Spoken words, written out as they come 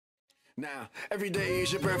Now, every day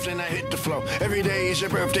is your birthday and I hit the flow. Every day is your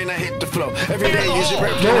birthday and I hit the flow. Every day is your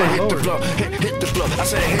birthday and I hit the flow. Hit the flow. I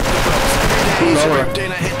said hit the flow. Every day is your birthday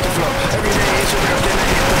and I hit the flow. Every day is your birthday and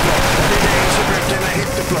I hit the flow. Every day is your birthday and I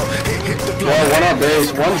hit the flow. Hit the flow. Yeah, one up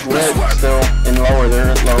base. One's lit still in lower.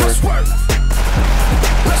 They're at lower. Let's work.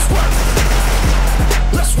 Let's work.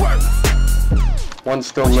 Let's work.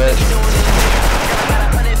 One's still lit.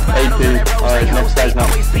 AP. Alright, next guy's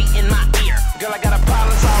now.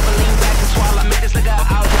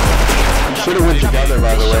 You should have went together,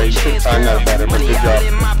 by the way. You should have timed that better, but good job. Every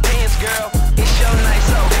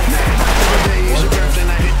day is your birthday and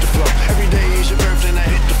I hit the flow. Every day is your birthday and I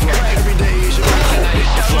hit the flow. Every day is your birthday and I hit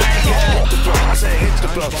the flow. Hit the flow. I said hit the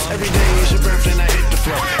flow. Every day is your birthday and I hit the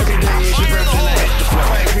flow. Every day is your birthday and I hit the flow.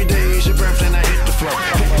 Every day is your birthday and I hit the flow.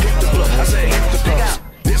 Hit the flow. I said hit the flow.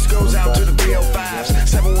 This goes out to the 305s,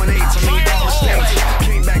 718s, I mean all the states.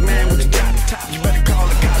 Came back, man, with the guy at the top. You better call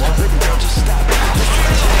the cops. Baby girl, just stop it.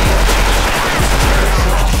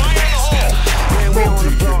 Man, we on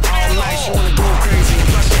the block all night. She wanna go crazy.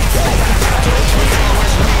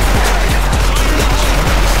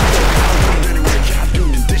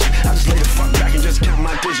 I just lay the fuck back and just count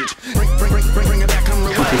my digits. Bring it back, come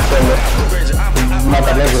rewind.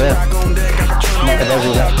 Mata lagi deh. Mata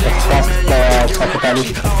lagi deh. Satu kali.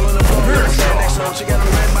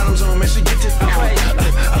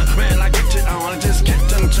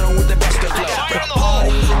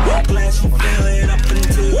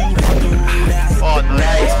 Oh,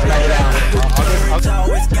 nice.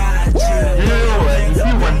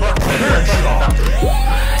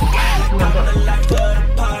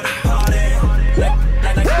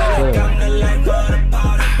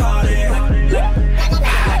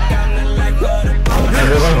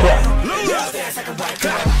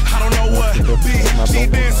 I don't know what she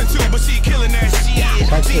dancing to, but she killing that shit.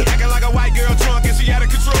 She acting like a white girl drunk and she out of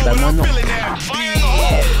control, but I'm feeling that.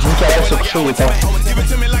 Give it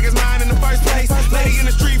to me like it's mine in the first place. Lady in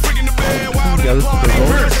the street, freaking the bed, wild in the party,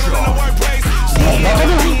 girl in the workplace. She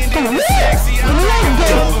sexy, I'm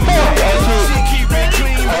she keep it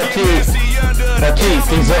clean, she under the you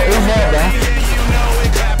know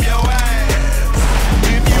it, clap your ass.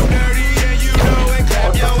 If you dirty, yeah, you know it,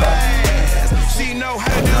 clap your ass. She know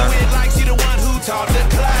how to do it like she the one who taught the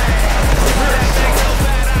class. That thing so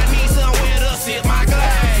bad I need somewhere to sit my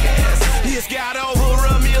glass. It's got over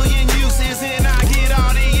 1 million uses and I get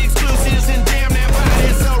all the exclusives. And damn, that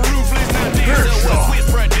body's so ruthless. Now damn, so what Swizz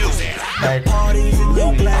producing? Parties in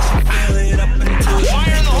your glass, you fill it up until you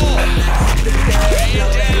fire in the hole.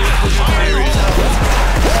 Fire in the hole.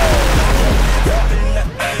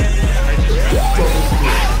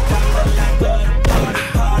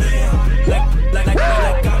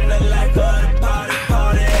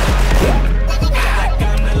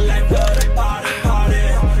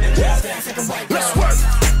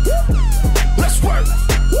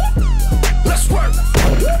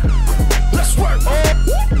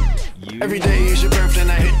 Every day is your birthday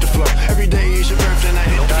and I hit the flow. Every day is your birthday and I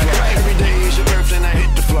hit the flow. Every day is your birthday and I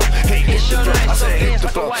hit the flow. Hit the flow. I said hit the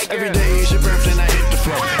flow. Every day is your birthday and I hit the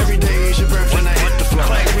flow. Every day is your birthday and I hit the flow.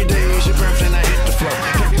 Every day is your birthday and I hit the flow.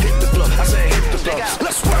 Hit the flow. I said hit the flow.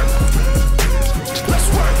 Let's work. Let's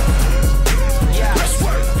work. Let's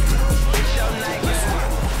work.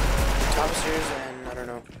 Top stairs and I don't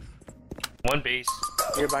know. One base.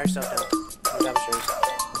 You're by yourself now. Top stairs.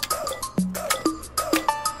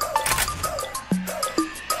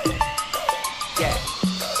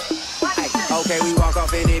 Okay, we walk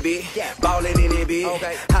off in it, bitch. Ballin' in it, bitch.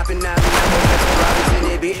 Okay. Hoppin' out in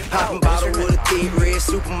it, bitch. Poppin' bottle with a thick red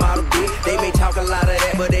supermodel, bitch. They may talk a lot of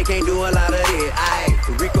that, but they can't do a lot of it.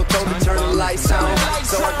 Aight, Rico told me turn the lights on,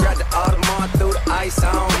 so I grabbed the Audemars, threw the ice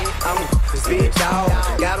on. I'm a big dog,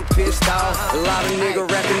 got him pissed off. A lot of nigga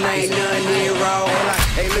rapping, ain't nothing here raw.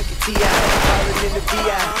 Hey, look at T.I., ballin' in the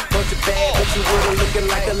V.I. Bunch of bad bitches with her looking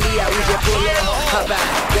like a Leo. We just pull up, hop out,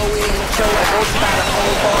 go in, show it, go spot a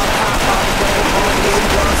whole bar, pop off. This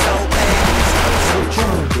club so packed, these hoes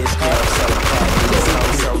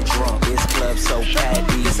so drunk. This club so packed,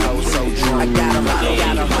 these hoes so drunk. I got 'em, I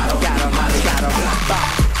got 'em, I got 'em, I got 'em. Bow,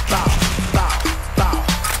 bow, bow, bow, bow,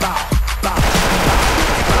 bow, bow, bow, bow,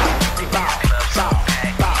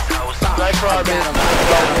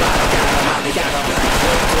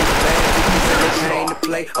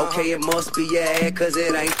 okay, it must be your ad, cause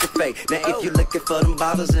it ain't the fake. Now if you looking for them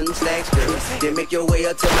bottles and them stacks, girl, then make your way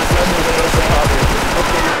up to my club and where's the bottle.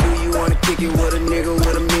 Okay, now do you wanna kick it with a nigga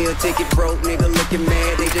with a meal ticket? Broke nigga looking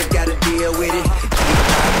mad, they just gotta deal with it.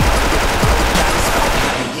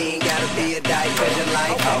 You ain't gotta be a dyke cause you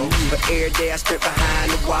like hoe. But every day I strip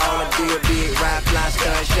behind the wall, I do a big ride, fly,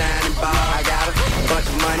 stun, shining ball. I got a bunch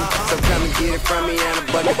of money, so get it from me and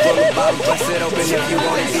a bucket full of bottles. Bust it open if you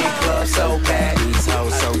want it. This club so packed, these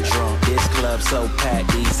hoes so drunk. This club so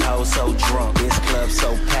packed, these hoes so drunk. This club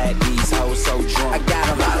so packed, these hoes so drunk. I got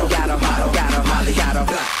 'em, got 'em, got 'em, Molly, got 'em.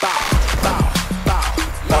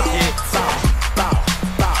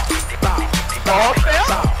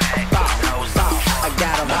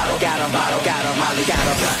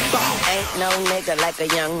 Ain't no nigga like a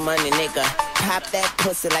young money nigga. Pop that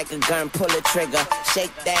pussy like a gun, pull a trigger.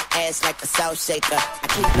 Shake that ass like a salt shaker. I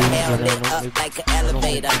keep the hell lit up like an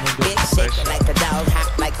elevator. Bitch shaking like a dog,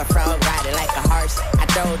 hot like a frog, riding like a horse. I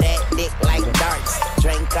throw that dick like darts.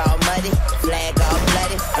 Drink all muddy, flag all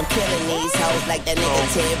bloody. I'm killing these hoes like that nigga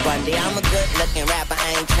Ted Bundy. I'm a good looking rapper, I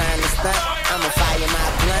ain't trying to stunt. I'ma fire my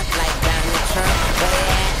blunt like Donald Trump. Where you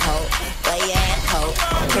at, ho? Where you at, ho?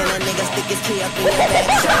 Can a nigga stick his key up in your back?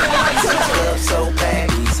 This club so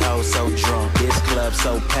packed, these hoes so drunk. This club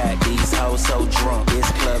so packed, these hoes so drunk. This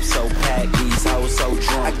club so packed, these hoes so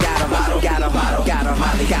drunk. I got 'em, got 'em, got 'em,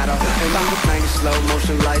 got 'em. And I'm playing slow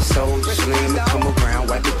motion like Soldier Slim. And come around,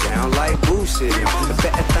 wipe it down like Boosie.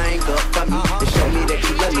 Bet that thing up for me and show me that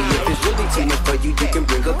you love me. If it's really teaming for you, you can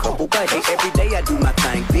bring a couple buddies. Every day I do my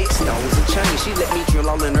thing, big stones and chains. She let me drill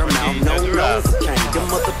all in her mouth, no nose of cane.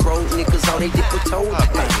 Them other pro niggas, all they did was told you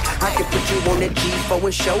thing. I can put you on that G4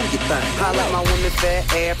 and show you thing. I like my women fat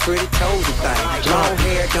ass, pretty toes and thing. Long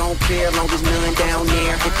hair, don't care, long as none down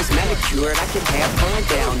there. If it's manicured, I can have fun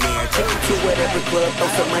down there. Take you to whatever club, throw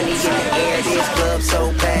some money in the air. This club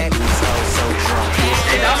so packed, these hoes so drunk.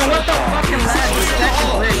 Hey, Dom, what the fucking last second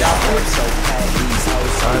play, Dom? So packed, these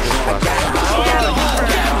hoes so drunk. I got 'em, got 'em, got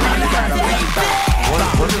 'em, got 'em.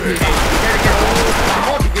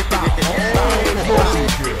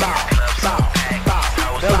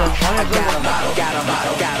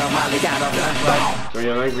 Il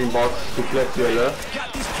y en a un green box tout plaît qui est là.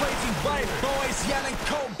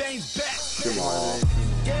 C'est moi.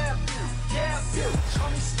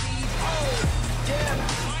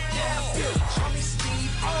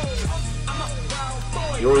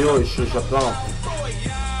 Yo, je plante.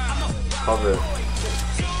 Cover.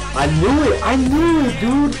 I knew it,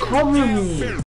 dude. Cover me.